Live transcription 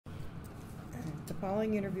The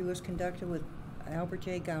following interview was conducted with Albert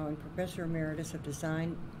J. Gowan, Professor Emeritus of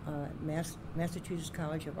Design, Massachusetts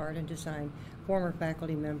College of Art and Design, former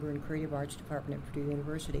faculty member in Creative Arts Department at Purdue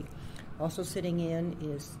University. Also sitting in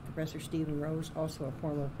is Professor Steven Rose, also a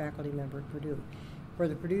former faculty member at Purdue. For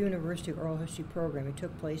the Purdue University Oral History Program, it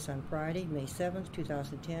took place on Friday, May 7th,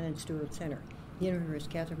 2010, in Stewart Center. The interviewer is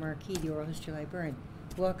Katherine Markee, the Oral History Librarian.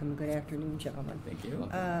 Welcome. Good afternoon, gentlemen. Thank you.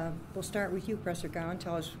 We'll start with you, Professor Gowan.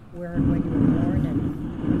 Tell us where and when you were born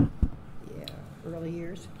and early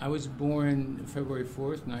years. I was born February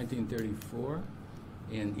 4th, 1934,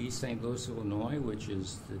 in East St. Louis, Illinois, which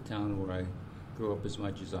is the town where I grew up as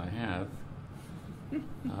much as I have. I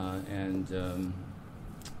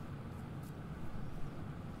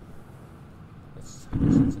guess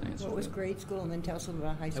that's an answer. What was grade school, and then tell us a little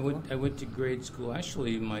about high school? I went to grade school.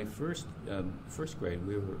 Actually, my first grade,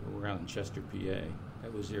 we were out in Chester, PA.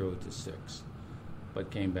 That was 0 to 6, but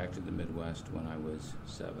came back to the Midwest when I was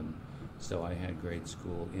 7. So I had grade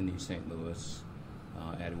school in East St. Louis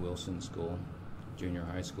at Wilson School, junior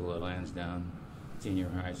high school at Lansdowne, senior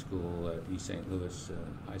high school at East St. Louis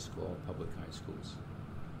High School, public high schools.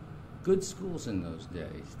 Good schools in those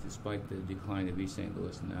days. Despite the decline of East St.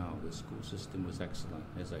 Louis now, the school system was excellent,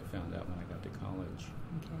 as I found out when I got to college.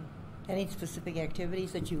 Okay. Any specific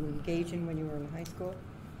activities that you engaged in when you were in high school?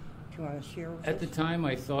 Do you want to share with us? At the time,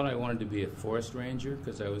 I thought I wanted to be a forest ranger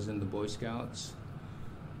because I was in the Boy Scouts.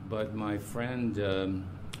 But my friend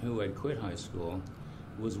who had quit high school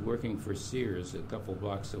was working for Sears a couple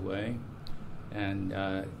blocks away and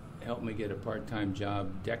helped me get a part-time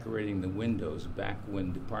job decorating the windows back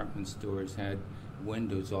when department stores had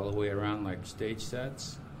windows all the way around like stage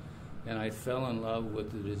sets. And I fell in love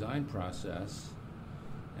with the design process.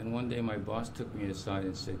 And one day my boss took me aside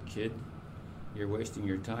and said, "Kid, you're wasting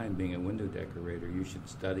your time being a window decorator. You should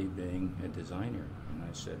study being a designer." And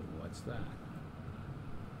I said, "What's that?"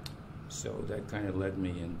 So that kind of led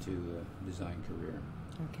me into a design career.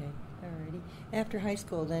 Okay, all righty. After high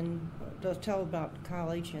school, then, tell about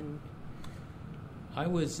college and... I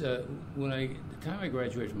was, the time I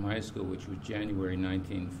graduated from high school, which was January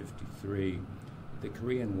 1953, the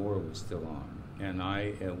Korean War was still on, and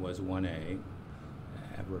I was 1A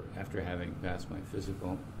after having passed my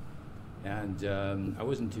physical, and I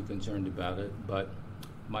wasn't too concerned about it, but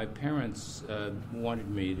my parents wanted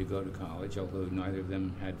me to go to college, although neither of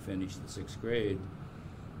them had finished the 6th grade.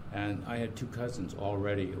 And I had 2 cousins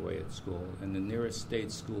already away at school, and the nearest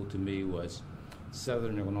state school to me was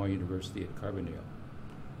Southern Illinois University at Carbondale.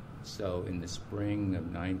 So in the spring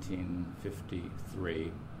of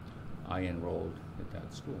 1953, I enrolled at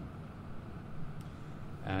that school.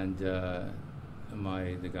 And the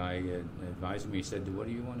guy advised me, he said, "What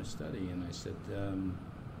do you want to study?" And I said,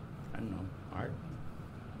 "I don't know, art."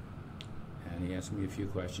 And he asked me a few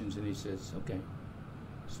questions, and he says, "Okay."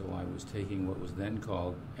 So I was taking what was then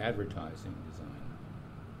called advertising design.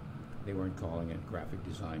 They weren't calling it graphic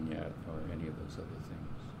design yet or any of those other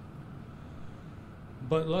things.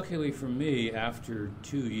 But luckily for me, after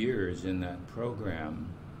 2 years in that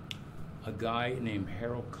program, a guy named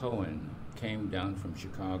Harold Cohen came down from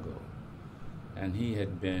Chicago. And he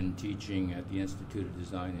had been teaching at the Institute of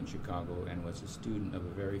Design in Chicago and was a student of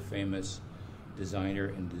a very famous designer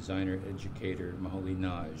and designer educator, Maholy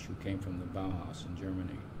Nagy, who came from the Bauhaus in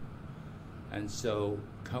Germany. And so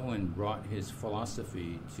Cohen brought his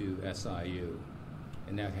philosophy to SIU,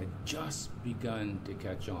 and that had just begun to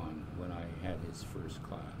catch on when I had his first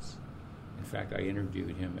class. In fact, I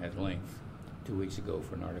interviewed him at length 2 weeks ago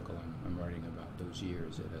for an article I'm writing about those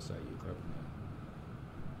years at SIU Carbondale.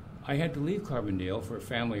 I had to leave Carbondale for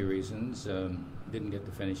family reasons, didn't get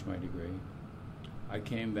to finish my degree. I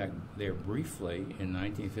came back there briefly in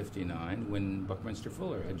 1959 when Buckminster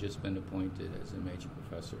Fuller had just been appointed as a major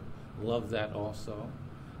professor. Loved that also.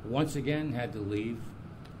 Once again had to leave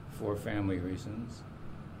for family reasons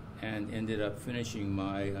and ended up finishing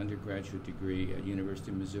my undergraduate degree at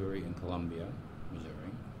University of Missouri in Columbia,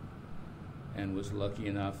 Missouri, and was lucky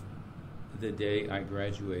enough the day I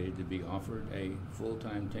graduated to be offered a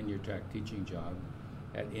full-time tenure-track teaching job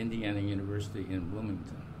at Indiana University in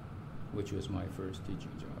Bloomington, which was my first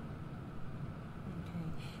teaching job. Okay.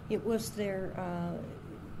 It was there,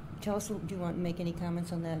 tell us, do you want to make any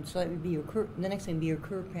comments on that? So that would be your the next thing would be your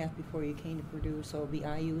career path before you came to Purdue, so it would be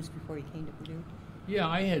IUs before you came to Purdue? Yeah,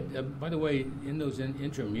 I had, by the way, in those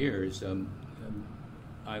interim years, when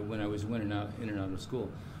I was in and out of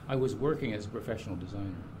school, I was working as a professional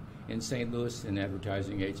designer in St. Louis in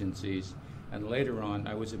advertising agencies, and later on,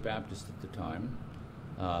 I was a Baptist at the time.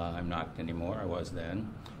 I'm not anymore, I was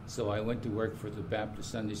then. So I went to work for the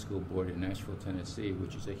Baptist Sunday School Board in Nashville, Tennessee,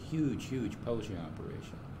 which is a huge, huge publishing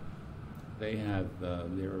operation. They have,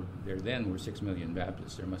 there then were 6 million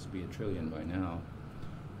Baptists. There must be 1 trillion by now.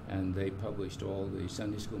 And they published all the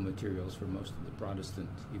Sunday school materials for most of the Protestant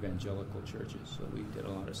evangelical churches. So we did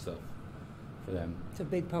a lot of stuff for them. It's a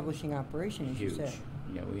big publishing operation, as Huge. you say.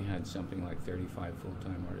 Yeah, we had something like 35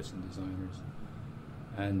 full-time artists and designers.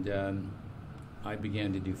 And I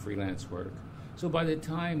began to do freelance work. So by the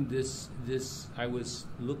time I was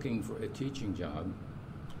looking for a teaching job,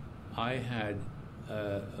 I had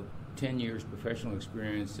 10 years professional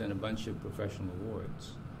experience and a bunch of professional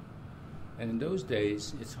awards. And in those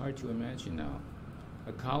days, it's hard to imagine now.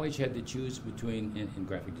 A college had to choose between, in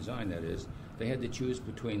graphic design that is, they had to choose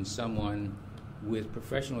between someone with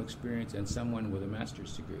professional experience and someone with a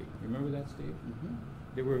master's degree. Remember that, Steve? Mm-hmm.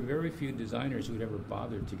 There were very few designers who'd ever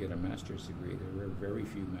bothered to get a master's degree. There were very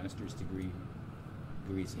few master's degrees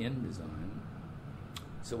in design.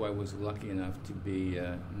 So I was lucky enough to be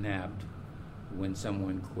nabbed when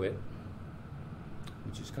someone quit,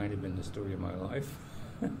 which has kind of been the story of my life,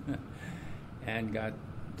 and got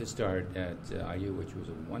to start at IU, which was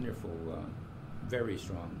a wonderful, very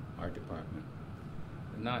strong art department.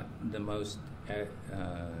 Not the most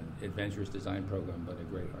adventurous design program, but a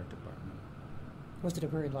great art department. Was it a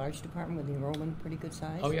very large department with the enrollment pretty good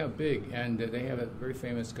size? Oh yeah, big. And they have a very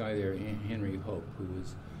famous guy there, Henry Hope, who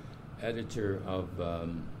was editor of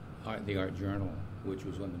the Art Journal, which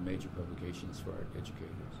was one of the major publications for art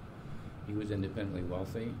educators. He was independently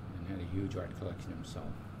wealthy and had a huge art collection himself.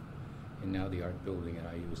 And now the art building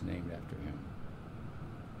at IU is named after him.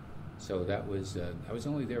 So that was, I was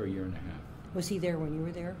only there a year and a half. Was he there when you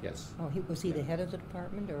were there? Yes. Oh, was he the head of the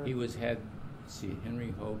department? Or? He was head,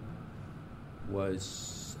 Henry Hope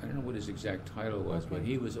was, I don't know what his exact title was, Okay. but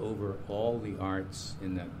he was over all the arts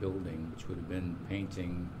in that building, which would have been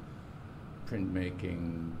painting,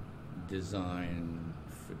 printmaking, design,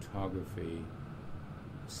 photography,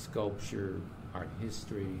 sculpture, art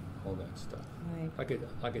history, all that stuff. Right.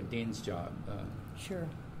 Like a dean's job. Sure.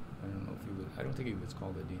 I don't know if he was, I don't think he was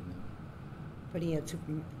called a dean though. But he had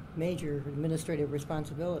some major administrative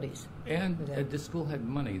responsibilities. And the school had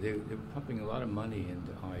money. They were pumping a lot of money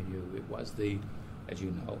into IU. It was the, as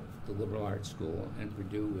you know, the liberal arts school, and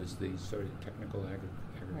Purdue was the sort of technical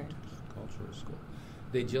agricultural school.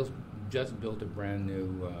 They just built a brand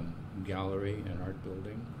new gallery and art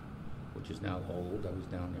building, which is now old. I was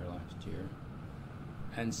down there last year.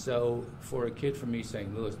 And so for a kid from East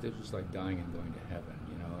St. Louis, this was like dying and going to heaven.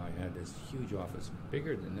 You know, I had this huge office,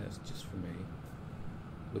 bigger than this, just for me,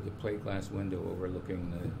 with a plate glass window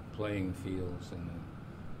overlooking the playing fields and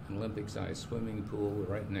an Olympic-sized swimming pool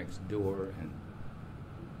right next door, and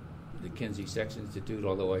the Kinsey Sex Institute,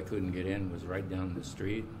 although I couldn't get in, was right down the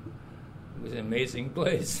street. It was an amazing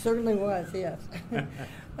place. Certainly was, yes.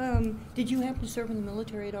 Did you happen to serve in the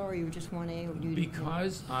military at all, or you were just 1A?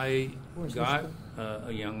 Because I got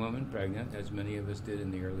a young woman pregnant, as many of us did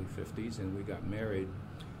in the early 50s, and we got married,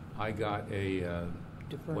 I got a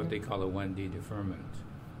what they call a 1D deferment.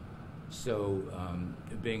 So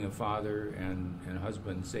being a father and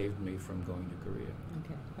husband saved me from going to Korea.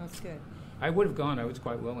 Okay, that's good. I would have gone. I was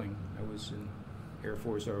quite willing. I was in Air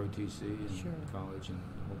Force ROTC and Sure. college and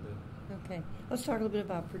the whole bit. Okay, let's talk a little bit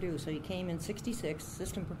about Purdue. So you came in '66,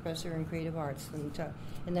 assistant professor in creative arts,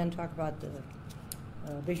 and then talk about the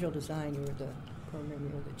visual design. You were the program,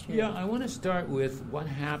 you were the chair. Yeah, I want to start with what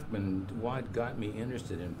happened, what got me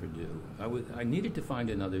interested in Purdue. I needed to find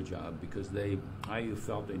another job because IU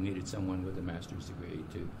felt they needed someone with a master's degree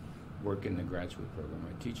to work in the graduate program.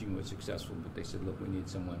 My teaching was successful, but they said, look, we need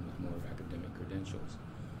someone with more academic credentials.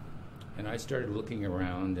 And I started looking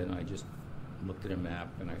around, and I just looked at a map,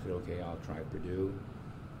 and I said, okay, I'll try Purdue.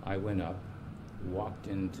 I went up, walked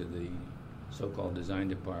into the so-called design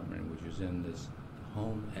department, which was in this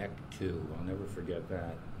Home Ec 2. I'll never forget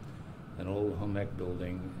that. An old Home Ec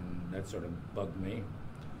building, and that sort of bugged me.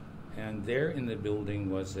 And there in the building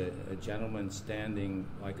was a gentleman standing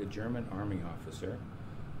like a German army officer.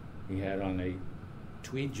 He had on a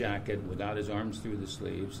tweed jacket without his arms through the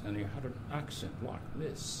sleeves, and he had an accent like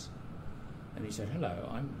this. And he said, hello,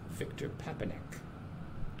 I'm Victor Papanek.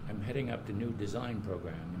 I'm heading up the new design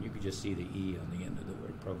program. And you could just see the E on the end of the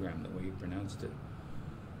word program, the way he pronounced it.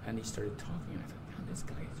 And he started talking, and I thought, God, this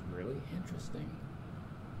guy is really interesting.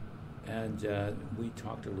 And we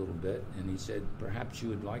talked a little bit, and he said, perhaps you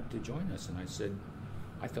would like to join us. And I said,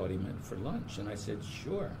 I thought he meant for lunch. And I said,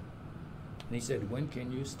 sure. And he said, when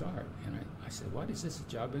can you start? And I said, what, is this a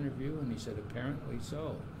job interview? And he said, apparently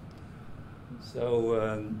so.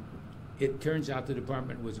 So it turns out the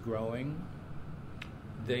department was growing.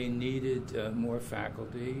 They needed more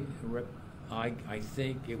faculty. I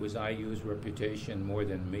think it was IU's reputation more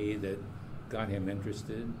than me that got him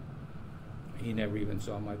interested. he never even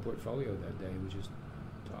saw my portfolio that day. He was just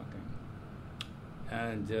talking.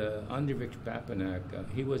 And under Victor Papanek,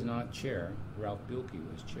 he was not chair. Ralph Bilke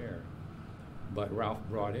was chair. But Ralph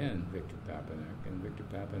brought in Victor Papanek, and Victor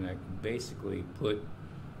Papanek basically put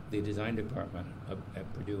the design department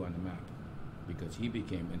at Purdue on the map because he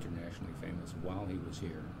became internationally famous while he was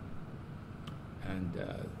here. And,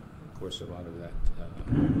 of course, a lot of that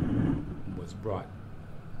was brought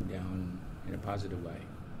down in a positive way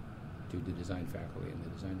to the design faculty and the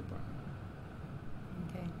design department.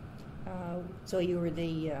 Okay. So you were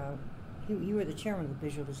the chairman of the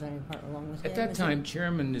visual design department along with him? At that time,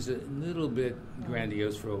 chairman is a little bit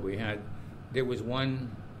grandiose for what we had. There was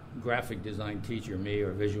one graphic design teacher, me,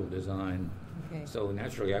 or visual design. Okay. So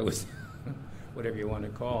naturally I was whatever you want to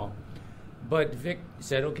call. But Vic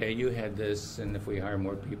said, okay, you had this, and if we hire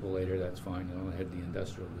more people later, that's fine. I had the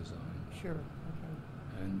industrial design. Sure.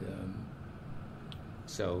 Okay. And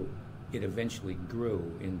so it eventually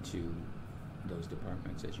grew into those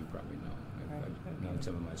departments, as you probably know. I've known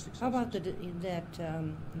some of my successors. How about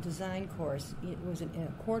that design course? It was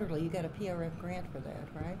quarterly. You got a PRF grant for that,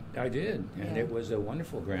 right? I did, and it was a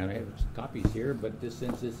wonderful grant. I have copies here, but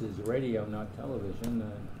since this is radio, not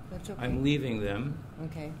television, that's okay. I'm leaving them.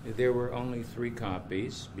 Okay. There were only 3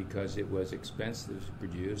 copies because it was expensive to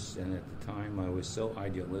produce, and at the time I was so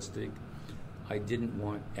idealistic, I didn't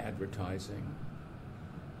want advertising.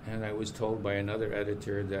 And I was told by another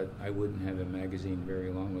editor that I wouldn't have a magazine very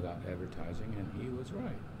long without advertising, and he was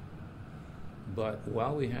right. But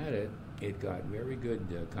while we had it, it got very good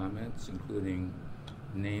comments, including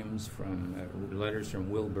names from letters from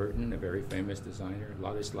Will Burton, a very famous designer.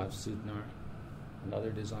 Ladislav Sutnar, another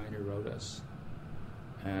designer, wrote us.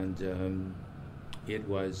 And it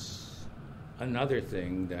was another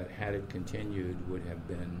thing that, had it continued, would have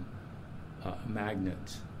been a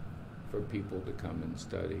magnet for people to come and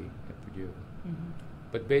study at Purdue. Mm-hmm.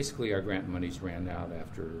 But basically our grant monies ran out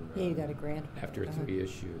after you got a grant after 3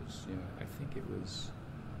 issues. I think it was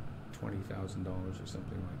 $20,000 or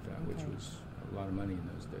something like that, which was a lot of money in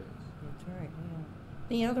those days. That's right, yeah.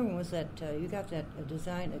 The other one was that you got that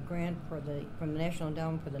a grant from the National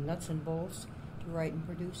Endowment for the nuts and bolts to write and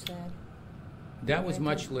produce that. That was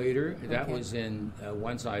much later. That was in,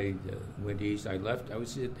 once I went east, I left. I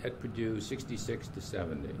was at Purdue 66 to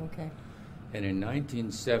 70. Okay. And in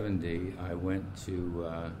 1970, I went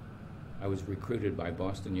to, I was recruited by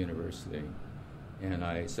Boston University. And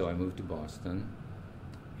so I moved to Boston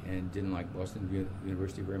and didn't like Boston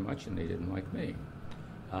University very much, and they didn't like me.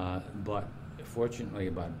 But fortunately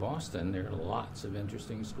about Boston, there are lots of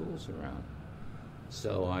interesting schools around.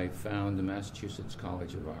 So I found the Massachusetts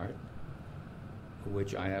College of Art,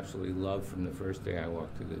 which I absolutely loved from the first day I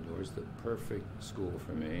walked through the doors, the perfect school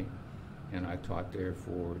for me. And I taught there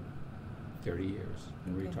for 30 years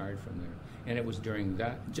and retired from there. And it was during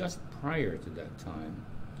that, just prior to that time,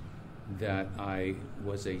 that I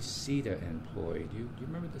was a CETA employee. Do you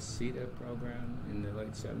remember the CETA program in the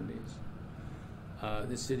late 70s?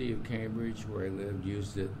 The city of Cambridge, where I lived,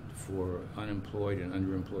 used it for unemployed and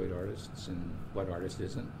underemployed artists, and what artist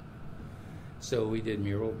isn't? So we did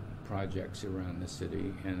mural projects around the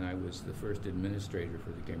city, and I was the first administrator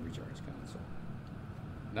for the Cambridge Arts Council.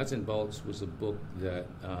 Nuts and Bolts was a book that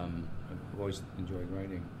I've always enjoyed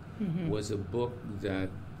writing, was a book that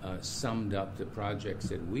summed up the projects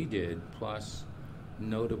that we did, plus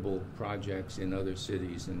notable projects in other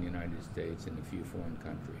cities in the United States and a few foreign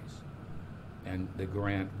countries. And the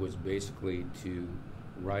grant was basically to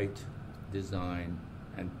write, design,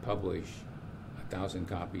 and publish 1,000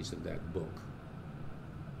 copies of that book.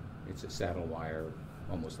 It's a saddle wire,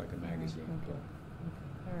 almost like a magazine.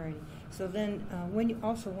 All right. So then, when you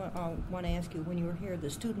also want to ask you, when you were here, the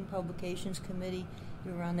Student Publications Committee,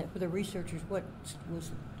 you were on that for the researchers. What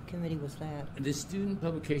committee was that? The Student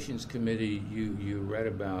Publications Committee you read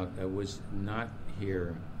about was not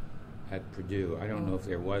here at Purdue. I don't know if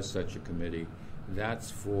there was such a committee.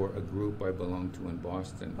 That's for a group I belong to in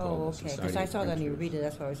Boston called the Society of Printers. Because I saw that in your reader.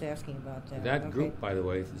 That's why I was asking about that. That group, by the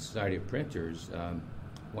way, the Society of Printers,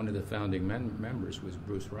 one of the founding members was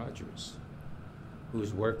Bruce Rogers,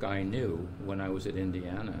 whose work I knew when I was at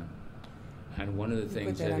Indiana. And one of the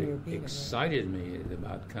things that excited me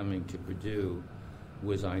about coming to Purdue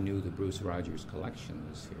was I knew the Bruce Rogers collection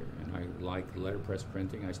was here. And I liked letterpress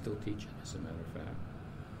printing. I still teach it, as a matter of fact.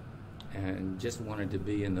 And just wanted to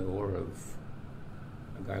be in the aura of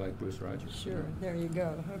a guy like Bruce Rogers. Sure, there you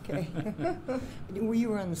go. Okay. You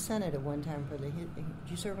were on the Senate at one time for the. Did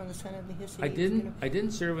you serve on the Senate of the history? I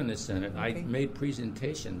didn't serve in the Senate. Okay. I made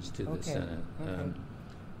presentations to the Senate. Okay.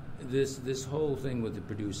 This whole thing with the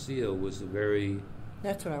Purdue Seal was a very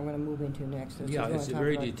That's what I want to move into next. Yeah, it's a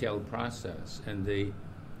very detailed process, and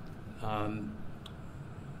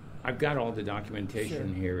I've got all the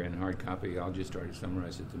documentation here in hard copy. I'll just try to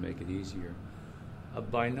summarize it to make it easier.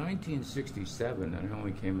 By 1967, and I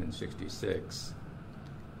only came in '66,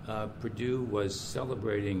 Purdue was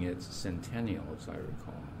celebrating its centennial, as I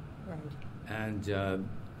recall. Right. And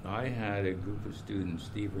I had a group of students.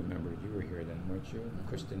 Steve remembered, you were here then, weren't you?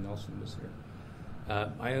 Kristen Nelson was here.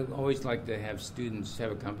 I always like to have students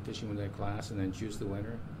have a competition with their class and then choose the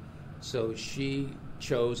winner. So she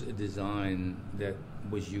chose a design that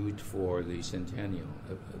was used for the centennial,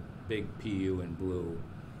 a big PU in blue,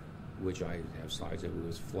 which I have slides of. It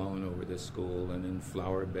was flown over the school and in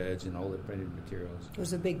flower beds and all the printed materials. It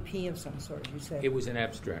was a big P of some sort, you said? It was an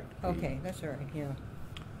abstract P. Okay, that's all right, yeah.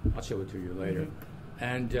 I'll show it to you later.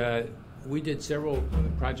 And we did several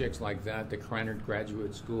projects like that. The Krannert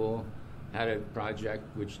Graduate School had a project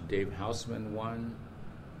which Dave Hausman won.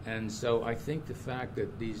 And so I think the fact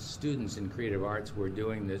that these students in creative arts were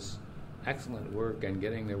doing this excellent work and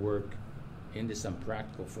getting their work into some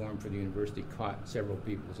practical form for the university caught several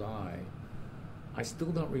people's eye. I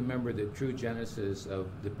still don't remember the true genesis of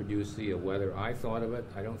the Purdue Seal, whether I thought of it,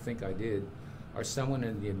 I don't think I did, or someone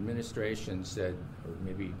in the administration said, or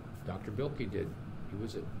maybe Dr. Bilkey did, he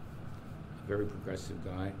was a very progressive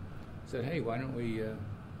guy, said, hey, why don't we,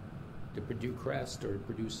 the Purdue crest or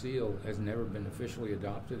Purdue Seal has never been officially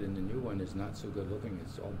adopted, and the new one is not so good looking,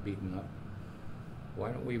 it's all beaten up.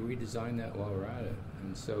 Why don't we redesign that while we're at it?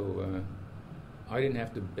 And so I didn't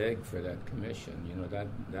have to beg for that commission. You know,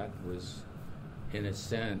 that was, in a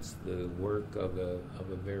sense, the work of a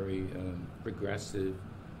very progressive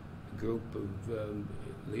group of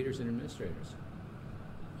leaders and administrators.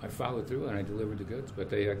 I followed through and I delivered the goods,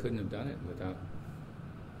 but I couldn't have done it without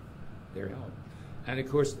their help. And of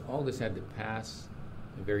course, all this had to pass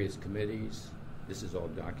the various committees. This is all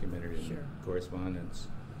documented in correspondence.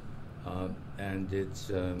 And it's...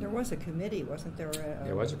 there was a committee, wasn't there?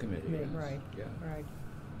 There was a committee, yes. Right, yeah. Right.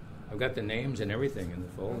 I've got the names and everything in the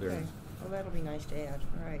folder. Okay. Well, that'll be nice to add,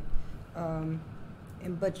 right.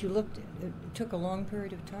 But you looked, it took a long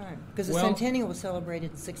period of time. Because the centennial was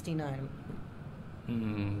celebrated in '69.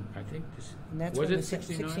 I think this... And that's was when it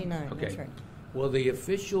 69? 69, okay. That's right. Well, the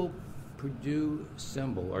official Purdue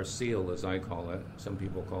symbol, or seal as I call it, some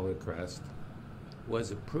people call it crest,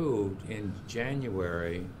 was approved in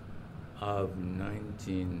January of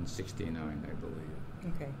 1969, I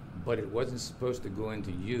believe. Okay. But it wasn't supposed to go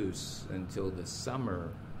into use until the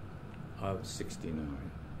summer of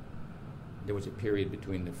 '69. There was a period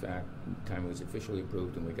between the time it was officially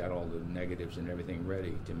approved and we got all the negatives and everything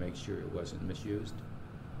ready to make sure it wasn't misused.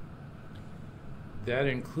 That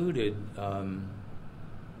included,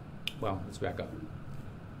 well, let's back up.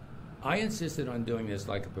 I insisted on doing this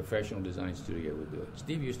like a professional design studio would do it.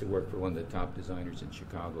 Steve used to work for one of the top designers in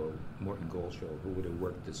Chicago, Morton Goldschall, who would have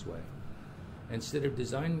worked this way. Instead of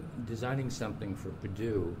designing something for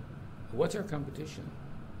Purdue, what's our competition?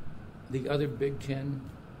 The other Big Ten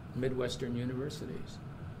Midwestern universities.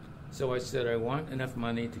 So I said, I want enough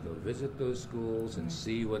money to go visit those schools and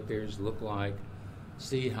see what theirs look like,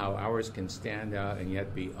 see how ours can stand out and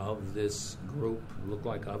yet be of this group, look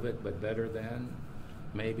like of it, but better than,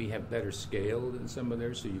 maybe have better scale than some of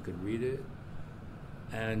theirs so you could read it.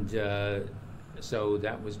 And so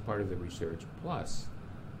that was part of the research, plus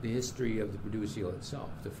the history of the Purdue Seal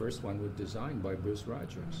itself. The first one was designed by Bruce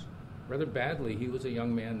Rogers. Rather badly, he was a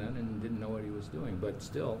young man then and didn't know what he was doing, but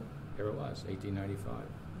still, there it was, 1895.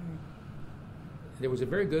 There was a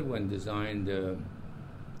very good one designed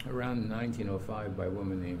around 1905 by a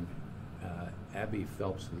woman named Abby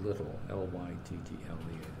Phelps Little, Lyttle, I think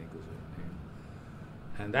was her name.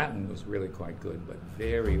 And that one was really quite good, but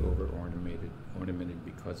very ornamented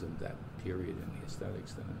because of that period in the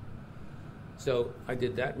aesthetics then. So I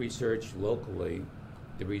did that research locally,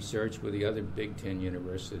 the research with the other Big Ten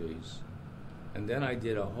universities, and then I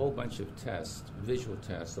did a whole bunch of tests, visual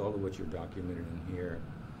tests, all of which are documented in here.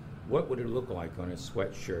 What would it look like on a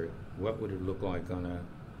sweatshirt? What would it look like on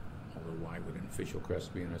although why would an official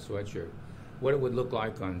crest be on a sweatshirt? What it would look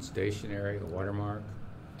like on stationery, a watermark?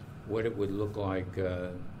 What it would look like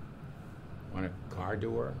on a car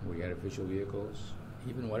door, we had official vehicles,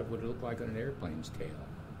 even what it would look like on an airplane's tail.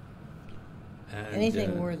 And,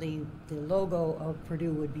 anything where the logo of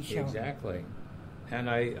Purdue would be shown. Exactly. And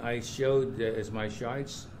I showed, as my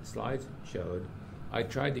slides showed, I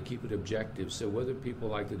tried to keep it objective, so whether people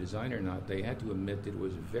like the design or not, they had to admit that it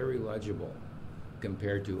was very legible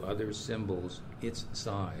compared to other symbols its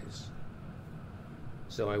size.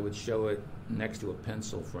 So I would show it next to a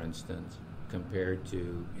pencil, for instance, compared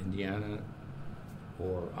to Indiana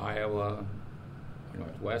or Iowa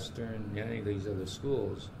Northwestern, any of these other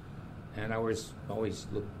schools, and ours always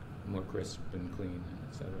looked more crisp and clean,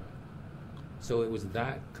 etc. So it was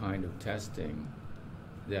that kind of testing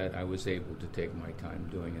that I was able to take my time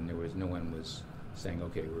doing, and no one was saying,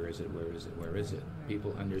 okay, where is it? Right.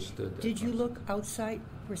 People understood that. Did you look outside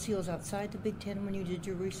for seals outside the Big Ten when you did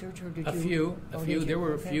your research, or did you? A few. There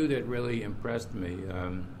were a few that really impressed me.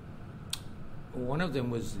 One of them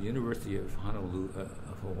was the University of Honolulu, of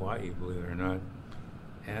Hawaii, believe it or not,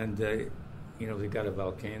 and they got a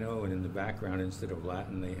volcano, and in the background, instead of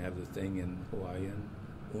Latin, they have the thing in Hawaiian.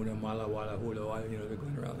 Una mala wala hula, they're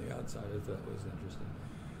going around the outside. I thought it was interesting.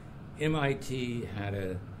 MIT had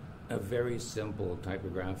a very simple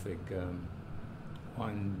typographic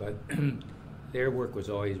one, but their work was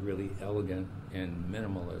always really elegant and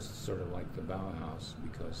minimalist, sort of like the Bauhaus,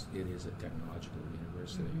 because it is a technological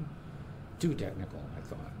university. Mm-hmm. Too technical, I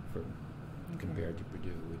thought, compared to Purdue,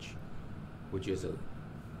 which is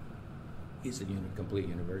a complete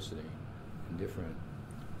university and different.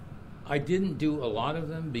 I didn't do a lot of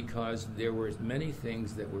them because there were many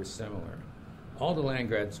things that were similar. All the land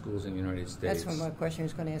grad schools in the United States. That's what my question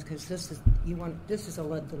was going to ask, because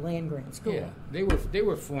the land grant school. Yeah, they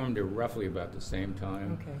were formed at roughly about the same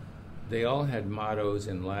time. Okay. They all had mottos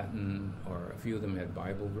in Latin, or a few of them had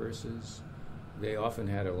Bible verses. They often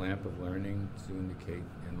had a lamp of learning to indicate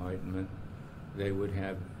enlightenment. They would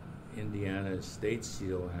have Indiana's state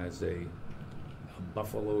seal has a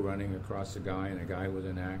buffalo running across a guy, and a guy with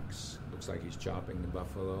an axe. Looks like he's chopping the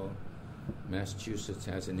buffalo. Massachusetts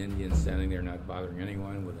has an Indian standing there not bothering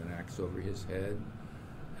anyone with an axe over his head.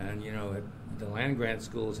 And, the land-grant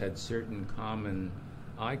schools had certain common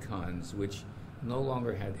icons which no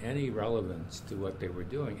longer had any relevance to what they were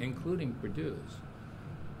doing, including Purdue's.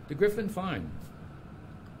 The Griffin, fine.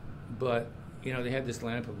 But, they had this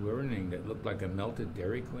lamp of learning that looked like a melted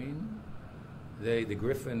Dairy Queen. The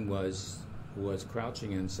Griffin was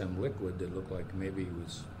crouching in some liquid that looked like maybe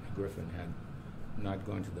a Griffin had not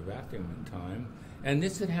gone to the bathroom in time. And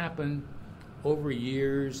this had happened over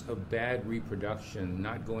years of bad reproduction,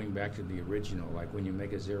 not going back to the original, like when you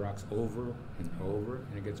make a Xerox over and over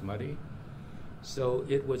and it gets muddy. So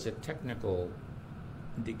it was a technical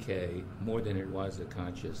decay more than it was a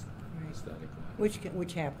conscious aesthetic one.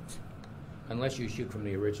 Which happens. Unless you shoot from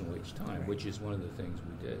the original each time, right. Which is one of the things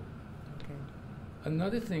we did. Okay.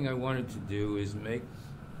 Another thing I wanted to do is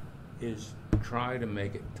try to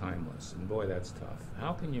make it timeless. And boy, that's tough.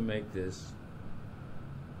 How can you make this?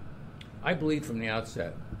 I believed from the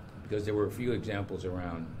outset, because there were a few examples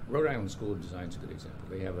around. Rhode Island School of Design is a good example.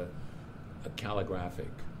 They have a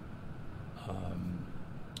calligraphic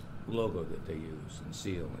logo that they use and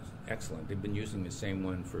seal. It's excellent. They've been using the same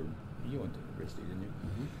one you went to university, didn't you?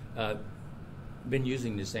 Mm-hmm. Been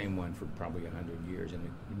using the same one for probably 100 years, and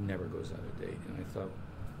it never goes out of date. And I thought,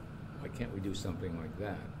 why can't we do something like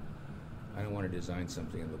that? I don't want to design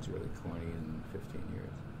something that looks really corny in 15 years.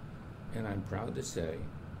 And I'm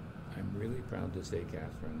really proud to say,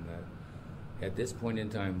 Catherine, that at this point in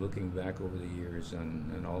time, looking back over the years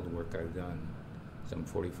and all the work I've done, some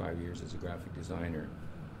 45 years as a graphic designer,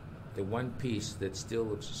 the one piece that still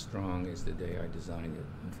looks as strong as the day I designed it,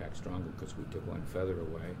 in fact stronger because we took one feather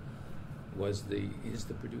away, is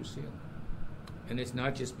the Purdue seal. And it's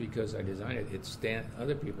not just because I designed it.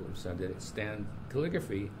 Other people have said that it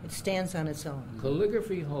stands on its own.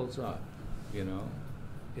 Calligraphy holds up,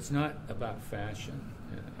 It's not about fashion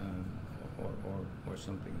or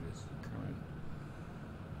something that's current.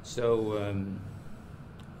 So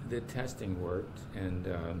the testing worked, and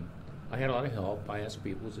I had a lot of help. I asked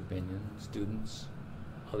people's opinion, students,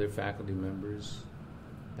 other faculty members,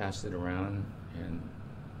 passed it around, and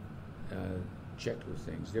checked with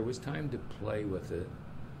things. There was time to play with it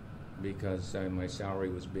because my salary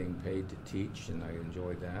was being paid to teach, and I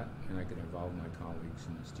enjoyed that, and I could involve my colleagues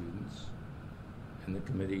and the students. And the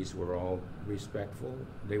committees were all respectful.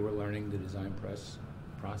 They were learning the design process.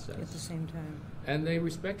 At the same time. And they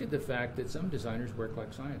respected the fact that some designers work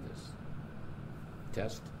like scientists.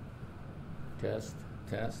 Test,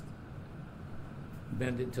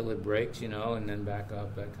 bend it till it breaks, and then back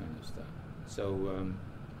up, that kind of stuff. So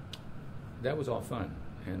that was all fun,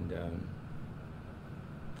 and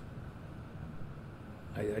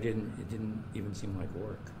it didn't even seem like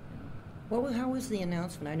work. How was the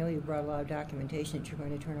announcement? I know you brought a lot of documentation that you're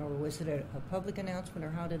going to turn over. Was it a public announcement, or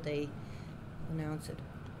how did they announce it?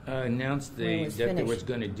 Announced that they was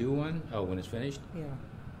going to do one. Oh, when it's finished?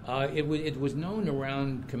 Yeah. It was known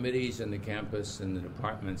around committees and the campus and the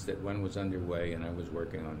departments that one was underway, and I was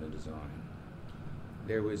working on the design.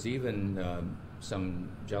 There was even some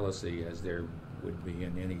jealousy, as there would be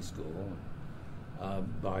in any school,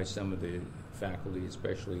 by some of the faculty,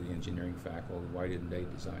 especially the engineering faculty, why didn't they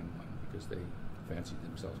design one? Because they fancied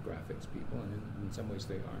themselves graphics people, and in some ways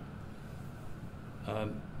they are.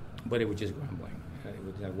 But it was just grumbling. It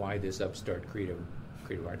was why this upstart creative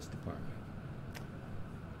arts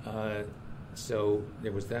department. So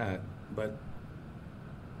there was that, but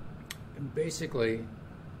basically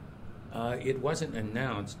it wasn't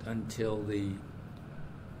announced until the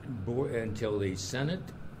Senate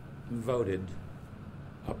voted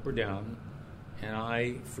up or down, and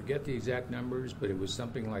I forget the exact numbers, but it was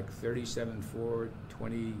something like 37 for,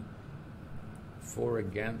 24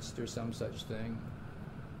 against, or some such thing.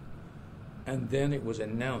 And then it was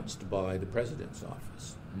announced by the president's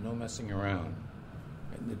office. No messing around.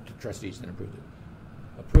 And the trustees then approved it.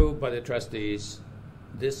 Approved by the trustees.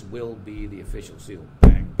 This will be the official seal.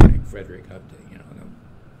 Bang, bang, Frederick Update.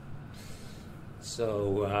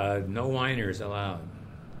 So no whiners allowed.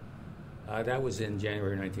 That was in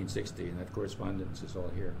January 1960, and that correspondence is all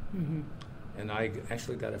here. Mm-hmm. And I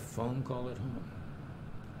actually got a phone call at home.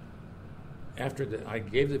 After I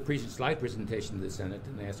gave the slide presentation to the Senate,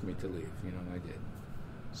 and they asked me to leave, and I did.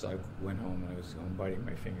 So I went home, and I was home biting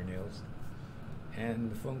my fingernails,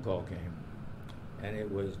 and the phone call came, and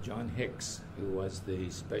it was John Hicks, who was the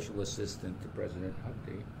special assistant to President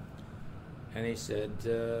Hupty, and he said,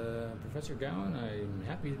 Professor Gowan, I'm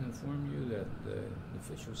happy to inform you that the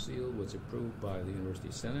official seal was approved by the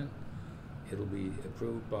University Senate. It'll be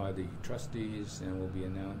approved by the trustees and will be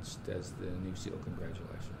announced as the new seal.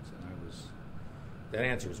 Congratulations. And that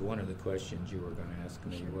answers one of the questions you were going to ask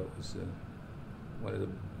me. Sure. What was one of the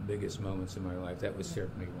biggest moments in my life? That was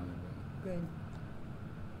certainly one of them. Good.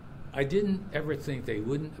 I didn't ever think they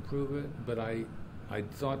wouldn't approve it, but I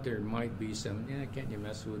thought there might be some, can't you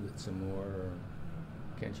mess with it some more? Or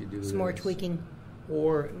can't you do some more tweaking?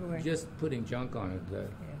 Or just putting junk on it that,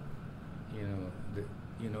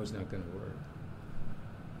 is not going to work.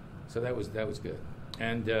 So that was good.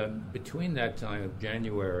 And between that time of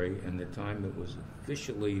January and the time it was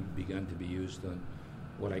officially begun to be used on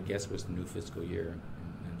what I guess was the new fiscal year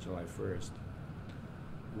on July 1st,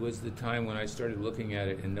 was the time when I started looking at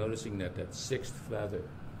it and noticing that sixth feather,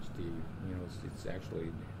 Steve, it's actually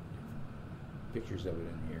pictures of it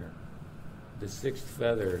in here. The sixth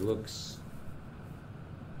feather looks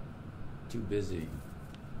too busy.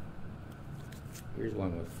 Here's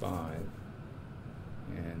one with 5,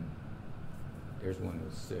 and there's one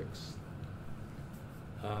with 6.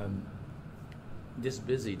 This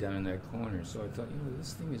busy down in that corner. So I thought,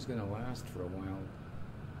 this thing is going to last for a while.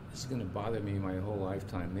 This is going to bother me my whole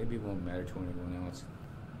lifetime. Maybe it won't matter to anyone else.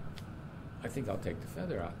 I think I'll take the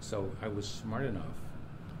feather out. So I was smart enough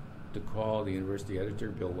to call the university editor,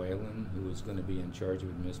 Bill Whalen, who was going to be in charge of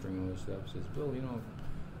administering all this stuff. Says, Bill, I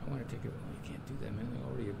want to take it. Well, you can't do that, man. They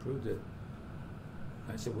already approved it.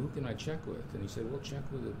 I said, well, who can I check with? And he said, well, check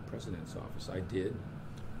with the president's office. I did.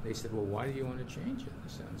 They said, well, why do you want to change it? It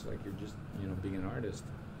sounds like you're just, being an artist.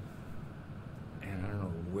 And I don't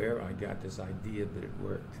know where I got this idea, but it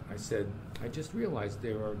worked. I said, I just realized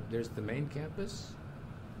there's the main campus,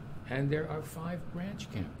 and there are 5 branch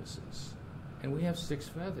campuses, and we have 6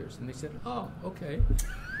 feathers. And they said, oh, okay.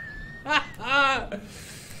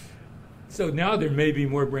 So now there may be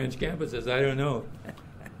more branch campuses. I don't know.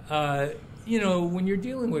 When you're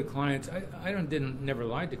dealing with clients, I never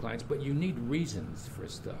lied to clients, but you need reasons for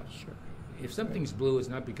stuff. Sure. If something's blue, it's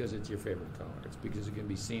not because it's your favorite color. It's because it can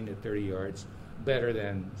be seen at 30 yards better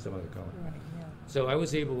than some other color. Right, yeah. So I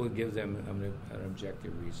was able to give them an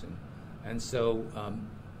objective reason. And so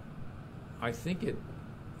I think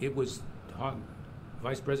it was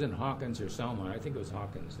Vice President Hawkins or Salmon, I think it was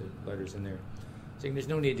Hawkins, the letters in there, saying there's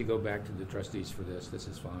no need to go back to the trustees for this. This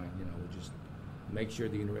is fine. We'll just make sure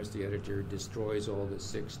the university editor destroys all the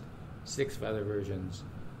six feather versions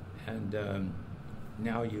and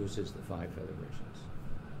now uses the 5 feather versions.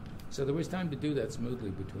 So there was time to do that smoothly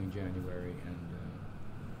between January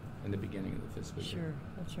and the beginning of the fiscal year. Sure,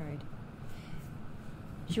 that's right.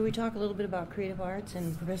 Should we talk a little bit about creative arts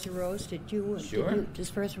and Professor Rose? Sure. Does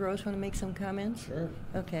Professor Rose want to make some comments? Sure.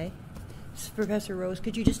 Okay. Professor Rose,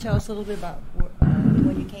 could you just tell us a little bit about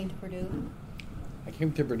when you came to Purdue? I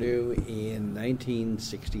came to Purdue in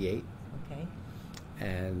 1968. Okay.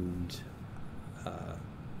 And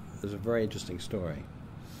there's a very interesting story.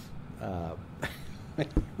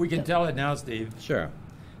 We can tell it now, Steve. Sure.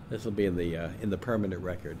 This will be in the permanent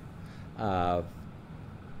record.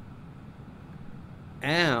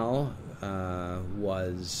 Al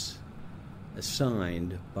was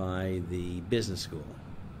assigned by the business school,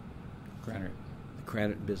 the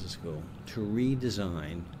Cranert Business School, to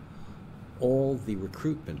redesign all the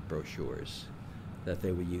recruitment brochures that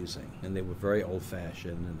they were using, and they were very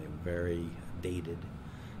old-fashioned and they were very dated.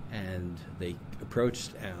 And they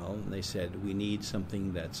approached Al and they said, we need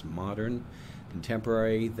something that's modern,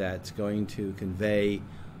 contemporary, that's going to convey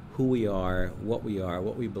who we are, what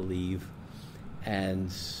we believe,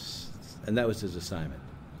 and that was his assignment.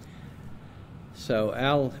 So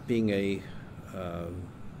Al, being a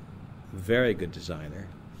very good designer,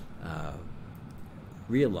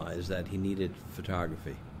 realized that he needed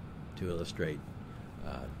photography to illustrate,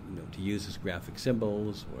 to use as graphic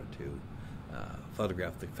symbols or to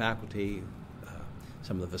photograph the faculty,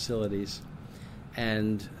 some of the facilities.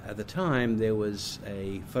 And at the time, there was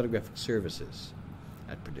a photographic services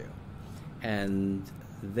at Purdue. And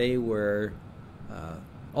they were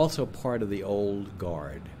also part of the old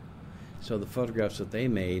guard. So the photographs that they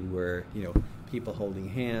made were, people holding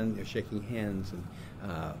hands, shaking hands, and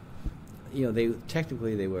they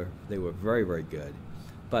were very, very good,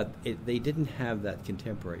 but they didn't have that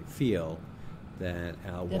contemporary feel that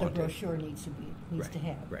Al wanted. That a brochure needs to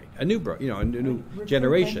have. Right, a new new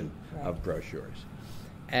generation of brochures.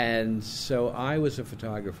 And so I was a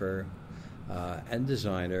photographer and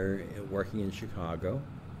designer working in Chicago,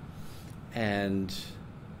 and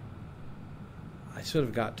I sort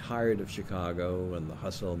of got tired of Chicago and the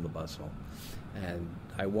hustle and the bustle, and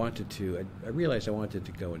I realized I wanted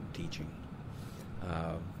to go into teaching.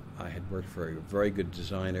 I had worked for a very good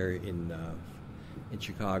designer in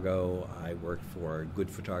Chicago. I worked for good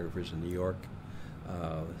photographers in New York.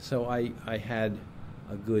 So I had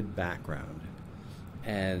a good background.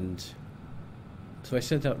 And so I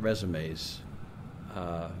sent out resumes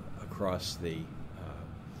across the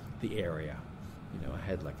area. I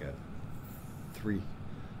had like a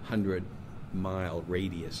 300-mile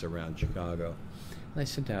radius around Chicago. And I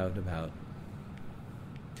sent out about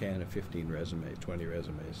 10 or 15 resumes, 20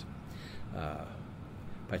 resumes.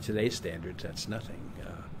 By today's standards, that's nothing.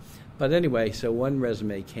 But anyway, so one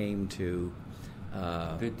resume came to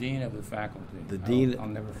the dean of the faculty. I'll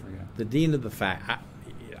never forget. The dean of the faculty.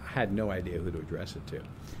 I had no idea who to address it to.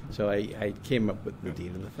 So I came up with the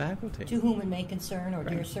dean of the faculty. To whom it may concern, or right.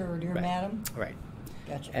 Dear sir, or dear right. madam? Right.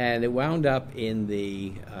 Gotcha. And it wound up in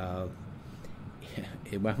the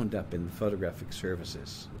photographic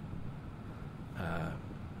services.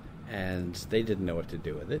 And they didn't know what to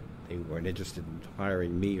do with it. They weren't interested in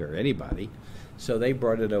hiring me or anybody. So they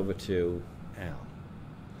brought it over to Al.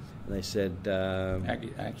 And they said...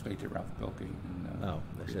 actually to Ralph Bilkey.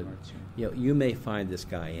 They said, you may find this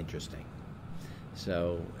guy interesting.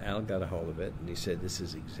 So Al got a hold of it, and he said, this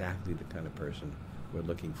is exactly the kind of person we're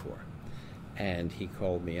looking for. And he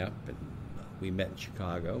called me up, and we met in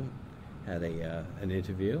Chicago, had an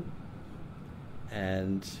interview,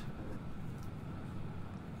 and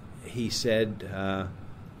he said,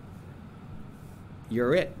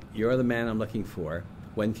 you're it. You're the man I'm looking for.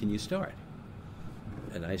 When can you start?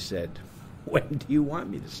 And I said, when do you want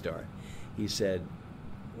me to start? He said,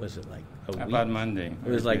 was it like a week? About Monday. It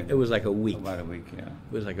was like a week. About a week, yeah.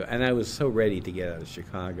 It was and I was so ready to get out of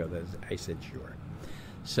Chicago that I said sure.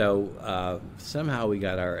 So somehow we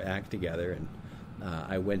got our act together, and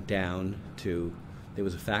I went down to. There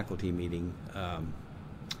was a faculty meeting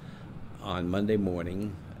on Monday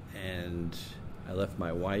morning, and I left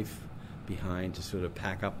my wife behind to sort of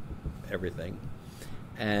pack up everything,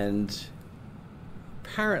 and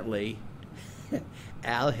apparently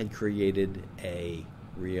Al had created a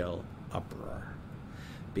real uproar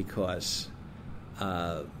because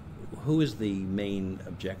who was the main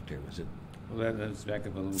objector? Was it? Well, let's back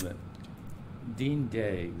up a little bit. Dean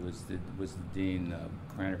Day was the dean of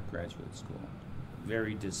Krannert Graduate School.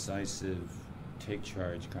 Very decisive, take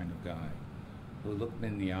charge kind of guy, who looked me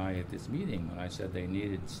in the eye at this meeting when I said they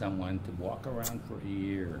needed someone to walk around for a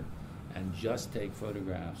year and just take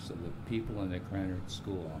photographs of the people in the Krannert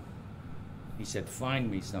School. He said,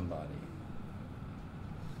 find me somebody.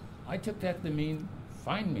 I took that to mean,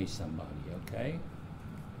 find me somebody, okay?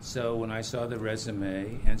 So when I saw the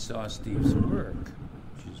resume and saw Steve's work,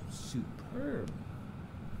 which is superb,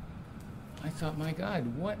 I thought, my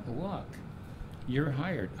God, what luck. You're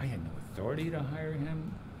hired. I had no authority to hire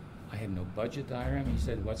him. I had no budget to hire him. He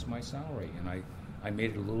said, what's my salary? And I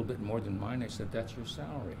made it a little bit more than mine. I said, that's your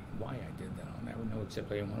salary. Why I did that, I'll never know,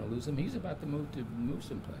 except I didn't want to lose him. He's about to move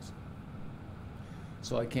someplace.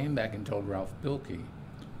 So I came back and told Ralph Bilkey,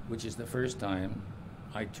 which is the first time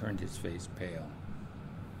I turned his face pale.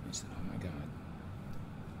 He said, oh my God.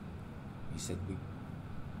 He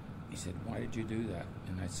said, why did you do that?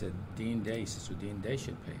 And I said, Dean Day. He says, well, Dean Day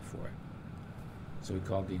should pay for it. So we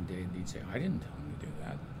called Dean Day, and Dean said, I didn't tell him to do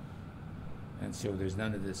that. And so there's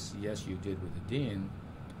none of this, yes, you did with the dean.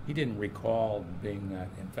 He didn't recall being that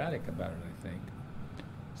emphatic about it, I think.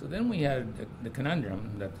 So then we had the conundrum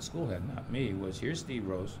that the school had, not me, was here's Steve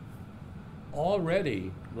Rose,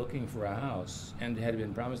 already looking for a house and had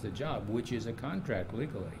been promised a job, which is a contract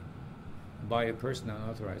legally, by a person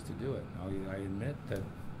unauthorized to do it. I admit that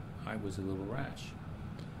I was a little rash.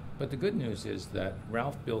 But the good news is that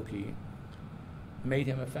Ralph Bilkey made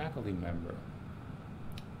him a faculty member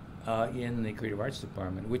in the Creative Arts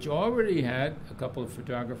Department, which already had a couple of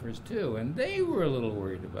photographers too, and they were a little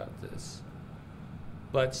worried about this.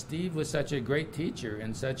 But Steve was such a great teacher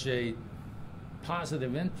and such a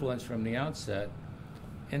positive influence from the outset.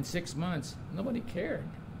 In 6 months, nobody cared,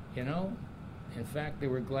 you know? In fact, they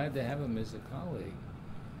were glad to have him as a colleague.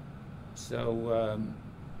 So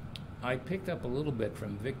I picked up a little bit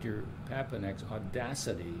from Victor Papanek's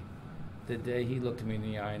audacity the day he looked me in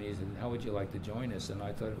the eye and he said, how would you like to join us? And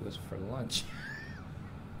I thought it was for lunch.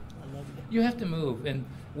 I love it. You have to move. And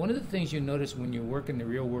one of the things you notice when you work in the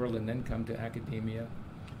real world and then come to academia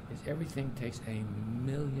is everything takes a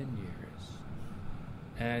million years.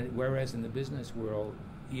 And whereas in the business world,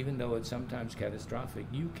 even though it's sometimes catastrophic,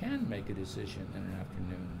 you can make a decision in an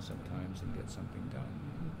afternoon sometimes and get something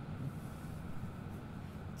done.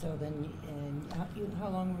 So then, how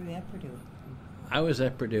long were you at Purdue? I was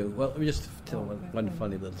at Purdue. Well, let me just tell one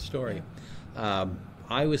funny little story. Yeah.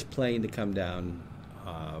 I was planning to come down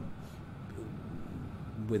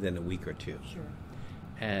within a week or two. Sure.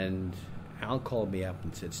 And Al called me up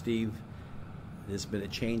and said, Steve, there's been a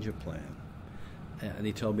change of plan. And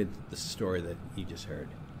he told me the story that you just heard.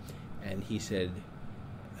 And he said,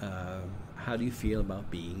 how do you feel about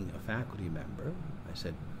being a faculty member? I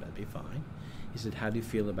said, that'd be fine. He said, how do you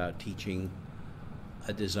feel about teaching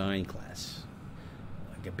a design class,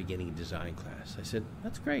 like a beginning design class? I said,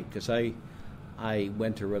 that's great, because I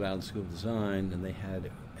went to Rhode Island School of Design, and they had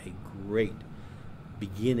a great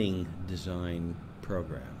beginning design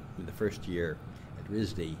program. In the first year at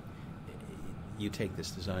RISD, you take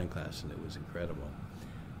this design class, and it was incredible.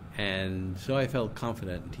 And so I felt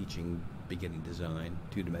confident in teaching beginning design,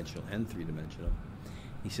 two-dimensional and three-dimensional.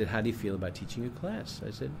 He said, how do you feel about teaching a class?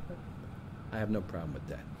 I said, I have no problem with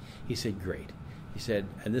that. He said, great. He said,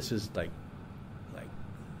 and this is like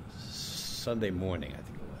Sunday morning, I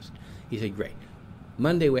think it was. He said, great.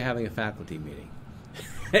 Monday we're having a faculty meeting,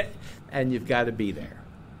 and you've got to be there.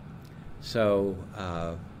 So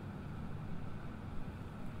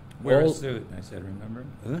wear a suit, I said, remember?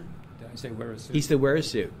 Huh? Did I say wear a suit? He said, wear a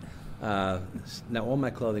suit. Now all my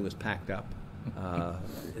clothing was packed up.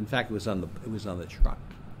 In fact, it was on the truck.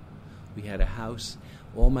 We had a house.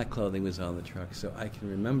 All my clothing was on the truck. So I can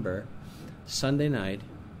remember Sunday night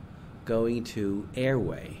going to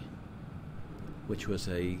Airway, which was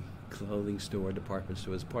a clothing store, department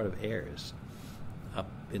store. It was part of Ayers up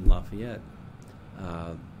in Lafayette.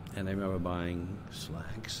 And I remember buying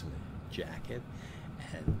slacks and a jacket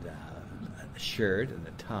and a shirt and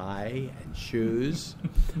a tie and shoes.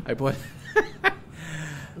 I bought...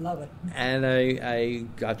 Love it. And I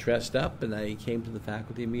got dressed up and I came to the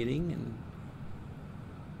faculty meeting, and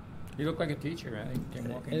you look like a teacher, right? You came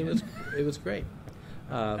walking and in. it was great.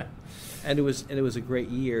 And it was a great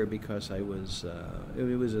year because it was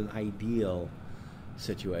an ideal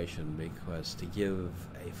situation, because to give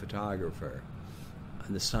a photographer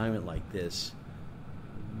an assignment like this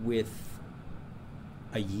with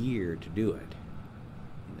a year to do it,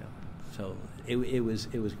 so it was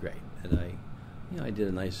great. And I did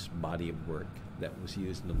a nice body of work that was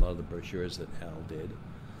used in a lot of the brochures that Al did,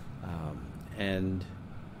 and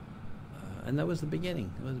that was the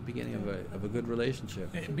beginning. It was the beginning of a good relationship.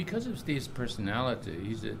 Because of Steve's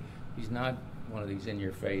personality, he's not one of these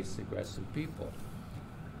in-your-face aggressive people.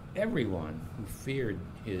 Everyone who feared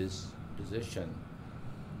his position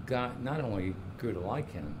not only grew to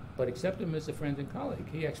like him, but accepted him as a friend and colleague.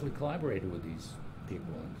 He actually collaborated with these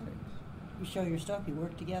people and things. You show your stuff, you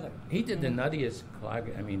work together. He did the nuttiest I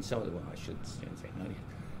should say nuttiest.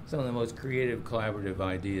 Some of the most creative collaborative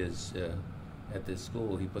ideas at this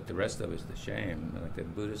school. He put the rest of us to shame, like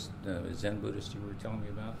that Zen Buddhist you were telling me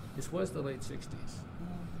about. This was the late 60s.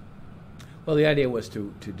 Well, the idea was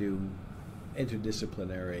to do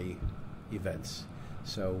interdisciplinary events.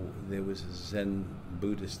 So there was a Zen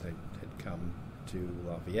Buddhist that had come to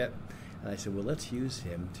Lafayette, and I said, well, let's use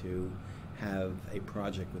him to have a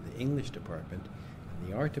project with the English department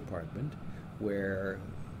and the art department, where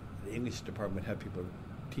the English department had people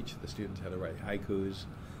teach the students how to write haikus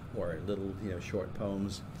or little short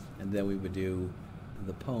poems, and then we would do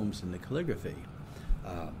the poems in the calligraphy.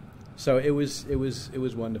 So it was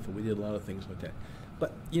wonderful. We did a lot of things like that.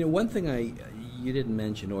 But one thing you didn't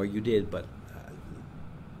mention, or you did, but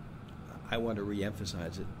I want to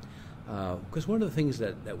reemphasize it, because one of the things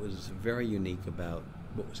that was very unique about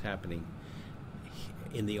what was happening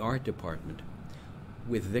in the art department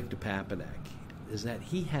with Victor Papanek is that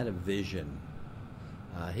he had a vision.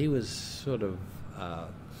 He was sort of,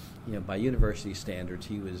 by university standards,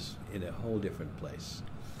 he was in a whole different place.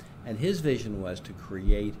 And his vision was to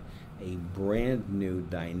create a brand new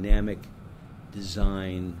dynamic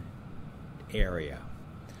design area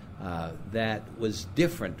that was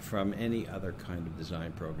different from any other kind of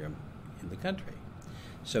design program in the country.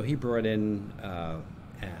 So he brought in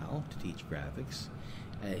Al to teach graphics.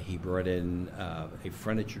 He brought in a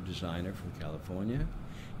furniture designer from California.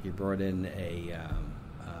 He brought in a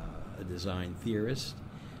design theorist.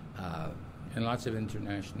 And lots of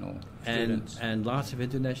international students. And lots of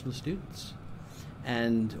international students.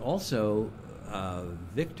 And also,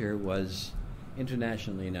 Victor was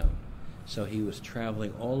internationally known. So he was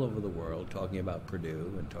traveling all over the world talking about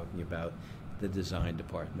Purdue and talking about the design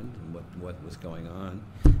department and what was going on.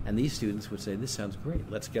 And these students would say, this sounds great,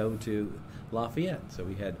 let's go to Lafayette. So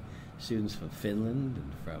we had students from Finland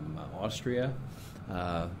and from Austria,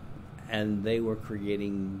 and they were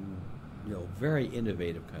creating very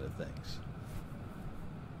innovative kind of things.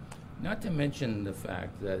 Not to mention the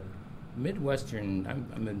fact that I'm a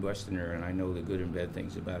Midwesterner, and I know the good and bad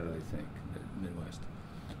things about it, I think, the Midwest.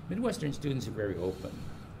 Midwestern students are very open.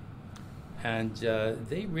 And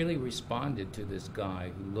they really responded to this guy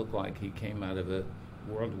who looked like he came out of a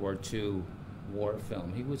World War II war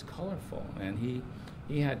film. He was colorful, and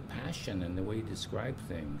he had passion in the way he described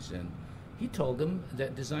things. And he told them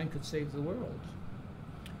that design could save the world.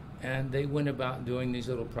 And they went about doing these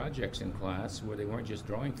little projects in class where they weren't just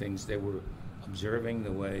drawing things, they were observing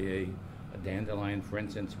the way a dandelion, for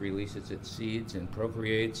instance, releases its seeds and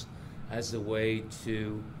procreates as a way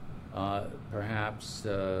to perhaps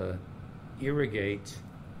irrigate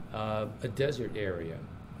a desert area.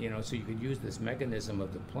 So you could use this mechanism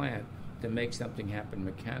of the plant to make something happen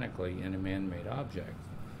mechanically in a man-made object.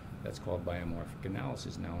 That's called biomorphic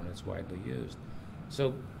analysis now, and it's widely used.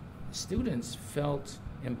 So students felt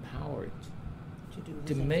empowered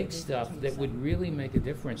to make stuff that would really make a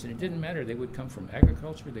difference. And it didn't matter. They would come from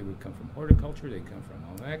agriculture, they would come from horticulture, they'd come from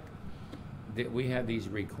home ec. We had these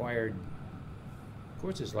required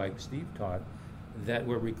courses like Steve taught that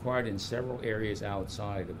were required in several areas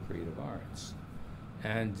outside of creative arts.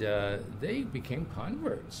 And they became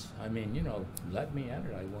converts. I mean, let me at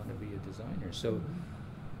it. I want to be a designer. So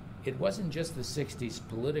it wasn't just the 60s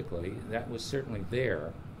politically. That was certainly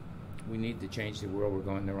there. We need to change the world. We're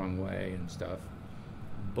going the wrong way and stuff.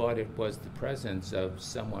 But it was the presence of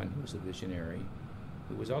someone who was a visionary,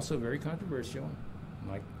 who was also very controversial,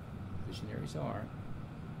 like visionaries are.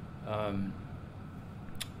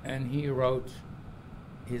 And he wrote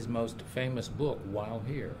his most famous book, While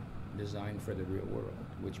Here, Design for the Real World,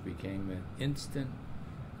 which became an instant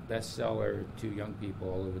bestseller to young people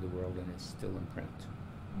all over the world, and it's still in print.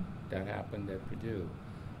 That happened at Purdue.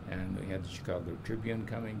 And we had the Chicago Tribune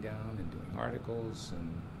coming down and doing articles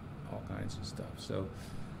and all kinds of stuff. So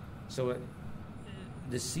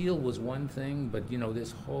the seal was one thing, but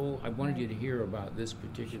this whole, I wanted you to hear about this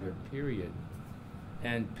particular period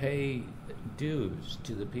and pay dues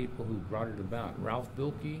to the people who brought it about. Ralph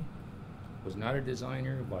Bilke was not a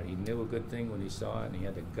designer, but he knew a good thing when he saw it, and he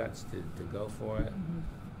had the guts to go for it.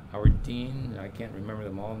 Mm-hmm. Our dean, I can't remember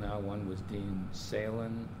them all now, one was Dean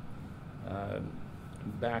Salen,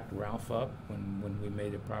 backed Ralph up when we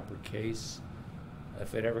made a proper case.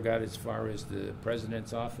 If it ever got as far as the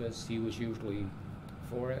president's office, he was usually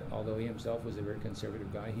for it, although he himself was a very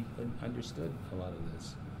conservative guy. He understood a lot of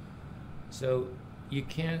this. So you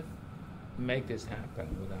can't make this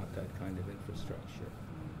happen without that kind of infrastructure.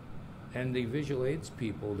 And the visual aids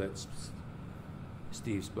people that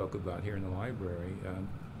Steve spoke about here in the library,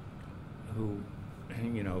 who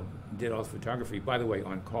did all the photography, by the way,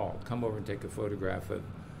 on call. Come over and take a photograph of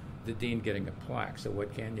the dean getting a plaque. So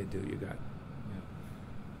what can you do?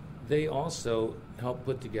 They also helped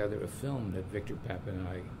put together a film that Victor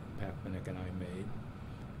Papanek and I made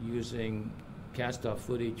using cast-off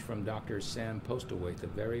footage from Dr. Sam Postlewaite, a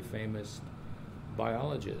very famous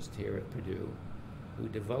biologist here at Purdue, who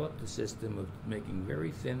developed a system of making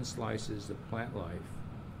very thin slices of plant life.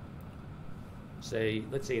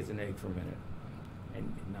 Let's say it's an egg fermented,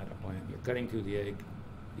 and not a plant. You're cutting through the egg,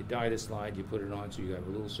 you dye the slide, you put it on so you have a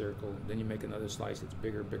little circle, then you make another slice that's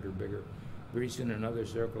bigger, bigger, bigger. Pretty soon another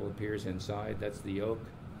circle appears inside, that's the yolk.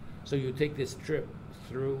 So you take this trip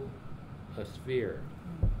through a sphere.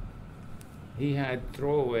 He had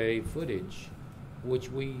throwaway footage,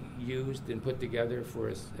 which we used and put together for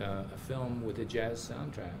a film with a jazz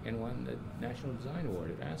soundtrack, and won the National Design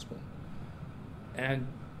Award at Aspen. And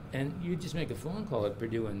you just make a phone call at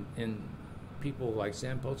Purdue in people like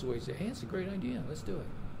Sam Poltzaway say, hey, it's a great idea, let's do it.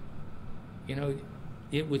 You know,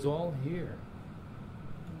 it was all here.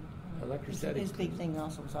 Electrostatic. His big thing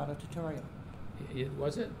also was auto-tutorial.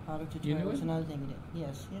 Was it? Auto-tutorial You knew was it? another thing he did.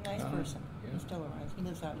 Yes, he's a nice person. Yeah. He's still around. He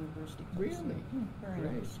lives out in University. Really? Very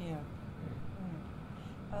Great. nice, yeah.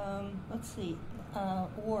 All right. Let's see.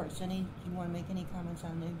 Awards. You want to make any comments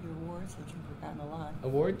on your awards that you've forgotten a lot?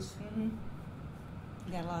 Awards? Mm-hmm.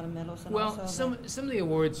 You got a lot of medals and Well, also some of the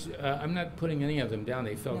awards, I'm not putting any of them down.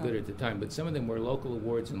 They felt No. good at the time, but some of them were local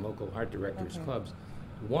awards and local art directors Okay. clubs.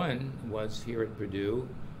 One was here at Purdue.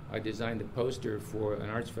 I designed a poster for an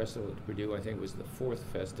arts festival at Purdue. I think it was the 4th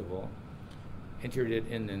festival. Entered it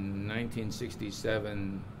in the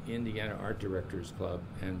 1967 Indiana Art Directors Club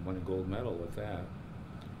and won a gold medal with that.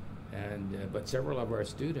 And but several of our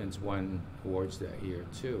students won awards that year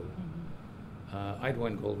too. Mm-hmm. I'd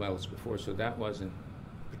won gold medals before, so that wasn't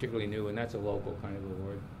particularly new, and that's a local kind of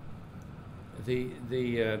award.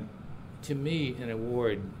 To me, an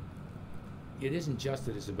award, it isn't just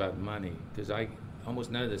that it's about money, because almost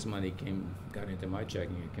none of this money got into my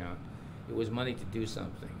checking account. It was money to do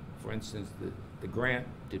something. For instance, the grant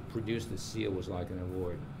to produce the seal was like an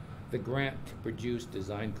award. The grant to produce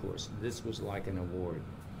design course, this was like an award.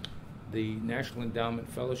 The National Endowment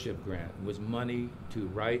Fellowship grant was money to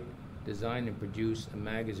write, design, and produce a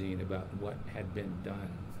magazine about what had been done.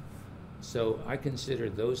 So I consider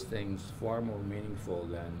those things far more meaningful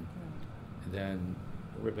than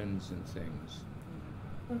ribbons and things.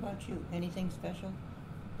 What about you? Anything special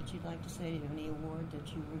that you'd like to say? Any award that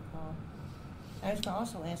you recall? I was going to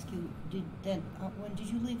also ask you, when did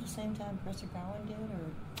you leave the same time Professor Gowan did,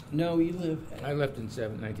 or? No, you live. I left in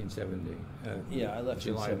 1970. Yeah, I left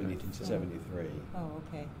July in of 1973. Oh,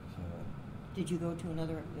 okay. So, Did you go to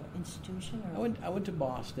another institution? Or? I went to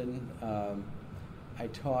Boston. I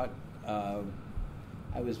taught. I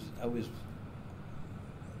was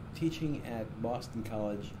teaching at Boston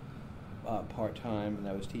College part time, and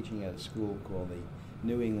I was teaching at a school called the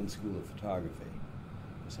New England School of Photography.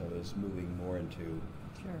 So I was moving more into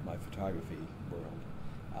my photography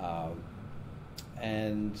world,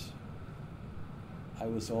 and I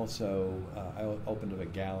was also I opened up a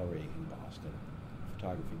gallery in Boston,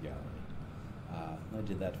 photography gallery. I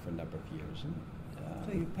did that for a number of years.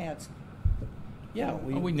 So your paths. Yeah,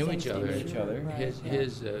 we knew each other. Right,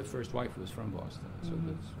 His first wife was from Boston, so Mhm.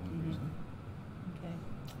 that's one reason.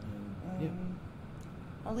 Okay. yeah.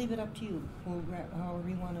 I'll leave it up to you. We'll however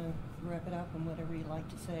you want to wrap it up and whatever you'd like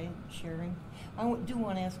to say, sharing. I do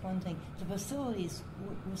want to ask one thing. The facilities,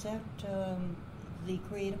 was that the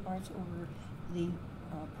creative arts over the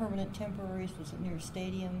permanent temporaries? Was it near a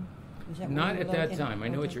stadium? Was that Not where you at were that located? time. I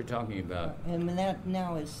know what Okay. you're talking about. And that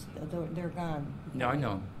now is, they're gone. No, I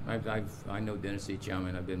know. I know Dennis E.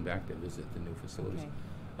 Chapman. I've been back to visit the new facilities.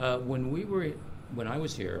 Okay. When I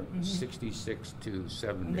was here, Mhm. 66 to I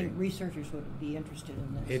 70. think researchers would be interested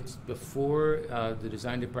in this. It's before the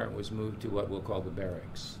design department was moved to what we'll call the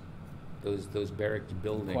barracks. Those barrack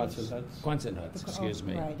buildings. Quonset huts? Quonset huts, excuse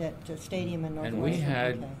me. Right, at the stadium in Northwestern. And we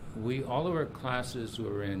had, all of our classes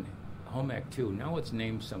were in Home Ec 2. Now it's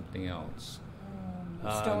named something else.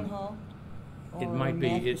 Stone Hall? It Or might be.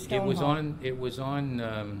 It was Hall?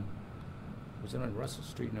 on. Was it on Russell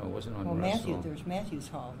Street? No, it wasn't on Russell. There's Matthews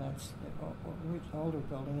Hall. That's the older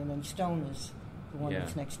building, and then Stone is the one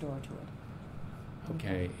that's next door to it.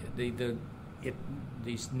 Okay. The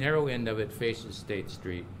narrow end of it faces State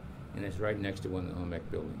Street, and it's right next to one of the Home Ec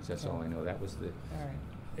buildings. That's all I know. That was the. All right.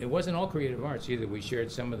 It wasn't all creative arts either. We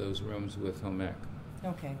shared some of those rooms with Home Ec.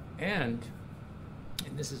 Okay. And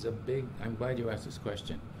this is a big. I'm glad you asked this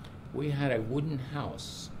question. We had a wooden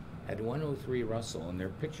house at 103 Russell, and there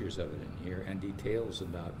are pictures of it in here and details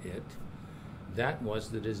about it. That was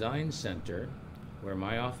the design center where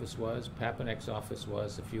my office was, Papanek's office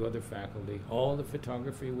was, a few other faculty. All the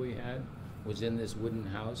photography we had was in this wooden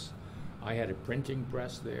house. I had a printing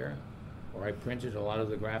press there, where I printed a lot of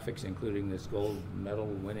the graphics, including this gold medal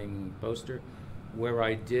winning poster, where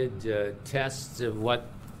I did tests of what,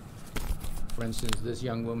 for instance, this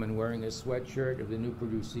young woman wearing a sweatshirt of the new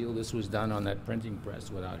Purdue seal. This was done on that printing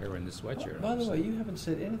press without her in the sweatshirt. By the way, you haven't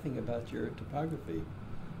said anything about your topography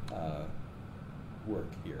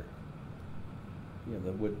work here. You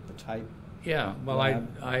know, the type. Yeah, well, lab.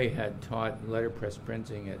 I had taught letterpress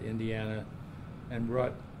printing at Indiana and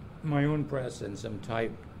brought my own press and some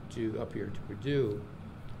type up here to Purdue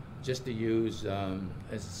just to use as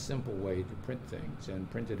a simple way to print things, and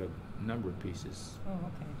printed a number of pieces. Oh,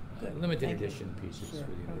 okay. Good. Limited Thank you. edition pieces Sure.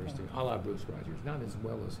 for the university, Okay. a la Bruce Rogers. Not as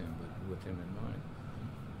well as him, but with him in mind.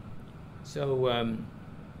 So,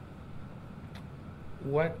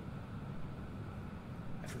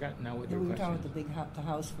 forgot now what We your were question talking is. about the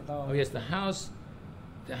house with all. Oh yes, the house.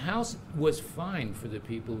 The house was fine for the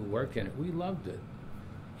people who worked in it. We loved it.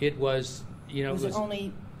 It was, you know, Was it it was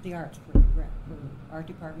only the arts for the art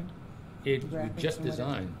department? it graphics just and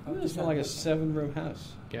whatever? design. Oh, It was design, like a okay. 7-room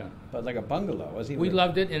house, Yeah. but like a bungalow. It wasn't even We a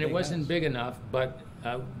loved it, and it big wasn't house. big enough. But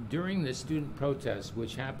during the student protests,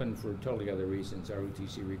 which happened for totally other reasons,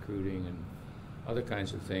 ROTC recruiting and other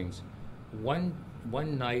kinds of things, one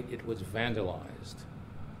night it was vandalized.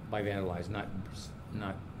 By vandalized,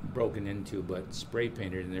 not broken into, but spray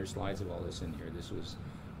painted. And there's slides of all this in here. This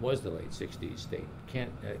was the late '60s.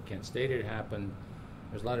 Kent State had happened.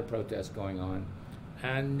 There's a lot of protests going on.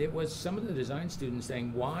 And it was some of the design students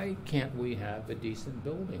saying, why can't we have a decent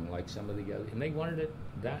building like some of the other? And they wanted it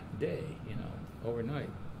that day, you know, overnight.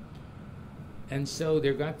 And so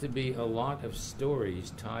there got to be a lot of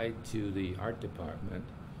stories tied to the art department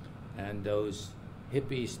and those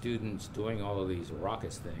hippie students doing all of these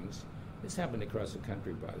raucous things. This happened across the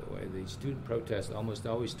country, by the way. The student protests almost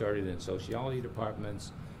always started in sociology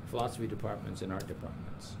departments, philosophy departments, and art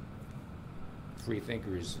departments. Free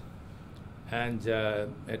thinkers. And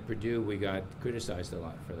at Purdue, we got criticized a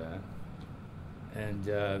lot for that.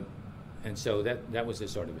 And so that was a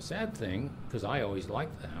sort of a sad thing, because I always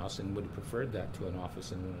liked the house and would have preferred that to an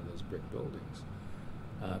office in one of those brick buildings.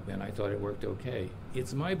 And I thought it worked okay.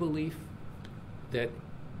 It's my belief that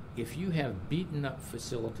if you have beaten up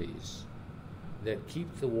facilities that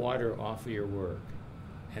keep the water off of your work,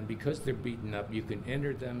 and because they're beaten up, you can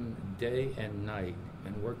enter them day and night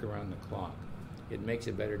and work around the clock, it makes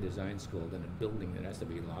a better design school than a building that has to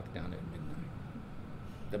be locked down at midnight.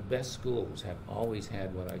 The best schools have always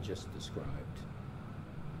had what I just described,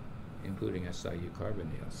 including SIU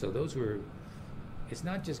Carbondale. So those were, it's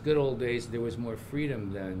not just good old days, there was more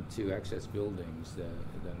freedom then to access buildings than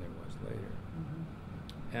there was later.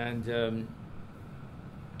 Mm-hmm. And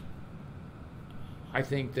I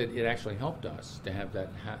think that it actually helped us to have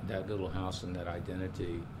that little house and that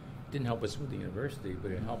identity. It didn't help us with the university,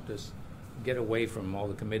 but it helped us get away from all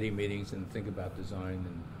the committee meetings and think about design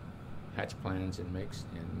and hatch plans and make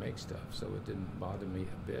stuff. So it didn't bother me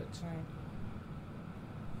a bit. Right.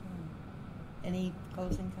 Any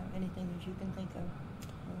closing anything that you can think of?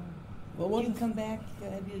 Well, Did you come back?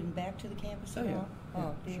 Have you been back to the campus at all? Yeah,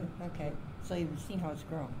 Oh, dear. sure. Okay. So you've seen how it's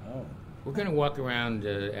grown. Oh. We're going to walk around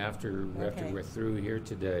after Okay. we're through here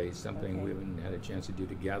today, something Okay. we haven't had a chance to do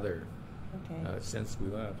together Okay. since we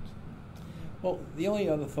left. Well, the only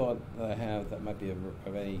other thought that I have that might be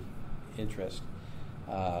of any interest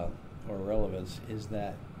or relevance is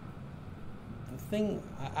that the thing,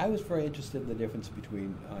 I was very interested in the difference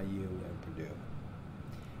between IU and Purdue,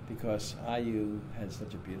 because IU has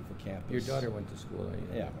such a beautiful campus. Your daughter went to school at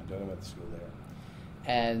IU. Yeah, my daughter went to school there.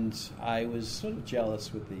 And I was sort of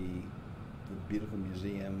jealous with the beautiful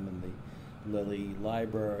museum and the Lilly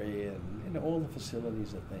Library and all the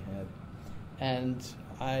facilities that they had. And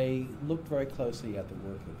I looked very closely at the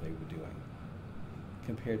work that they were doing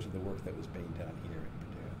compared to the work that was being done here at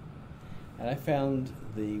Purdue. And I found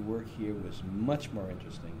the work here was much more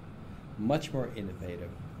interesting, much more innovative,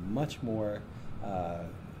 much more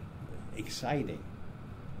exciting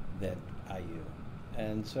than IU.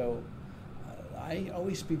 And so I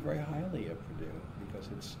always speak very highly of Purdue because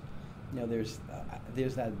it's,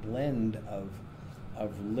 there's that blend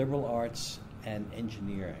of liberal arts and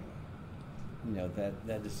engineering.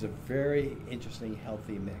 That is a very interesting,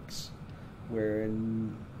 healthy mix. Where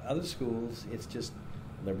in other schools, it's just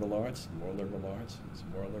liberal arts, more liberal arts, and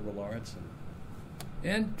some more liberal arts,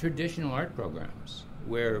 And traditional art programs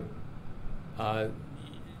where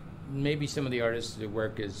maybe some of the artists' their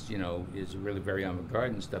work is really very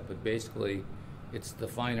avant-garde and stuff, but basically it's the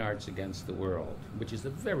fine arts against the world, which is a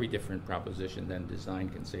very different proposition than design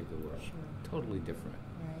can save the world. Sure. Totally different.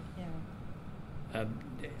 Right, yeah.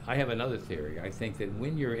 I have another theory. I think that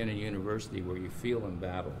when you're in a university where you feel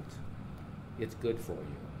embattled, it's good for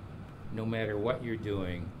you. No matter what you're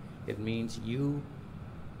doing, it means you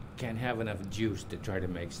can have enough juice to try to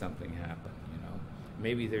make something happen,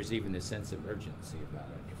 Maybe there's even a sense of urgency about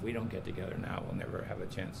it. If we don't get together now, we'll never have a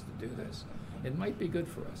chance to do this. It might be good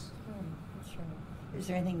for us. That's right. Is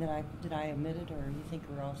there anything that I omitted, or you think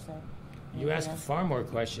we're all set? You Anything asked else? far more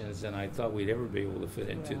questions than I thought we'd ever be able to fit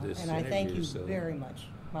into Well, this and interview. I thank you so very much.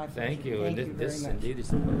 My pleasure. Thank you. Thank And you this very much. indeed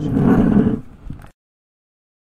is a pleasure.